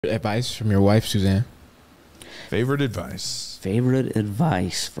Advice from your wife, Suzanne. Favorite advice. Favorite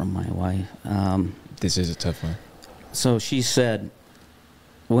advice from my wife. This is a tough one. So she said,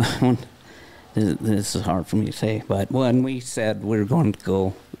 this is hard for me to say, but when we said we were going to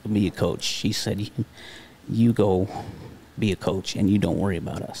go be a coach, she said, you go be a coach and you don't worry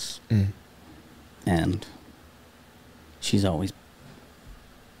about us. And she's always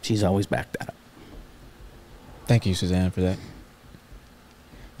backed that up. Thank you, Suzanne, for that.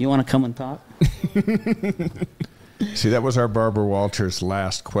 You want to come and talk? See, that was our Barbara Walters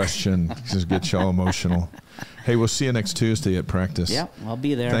last question. Just get you all emotional. Hey, we'll see you next Tuesday at practice. Yeah, I'll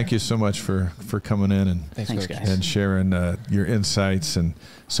be there. Thank you so much for coming in and Thanks, guys. and sharing your insights. And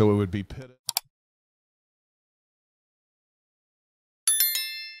so it would be Pitt.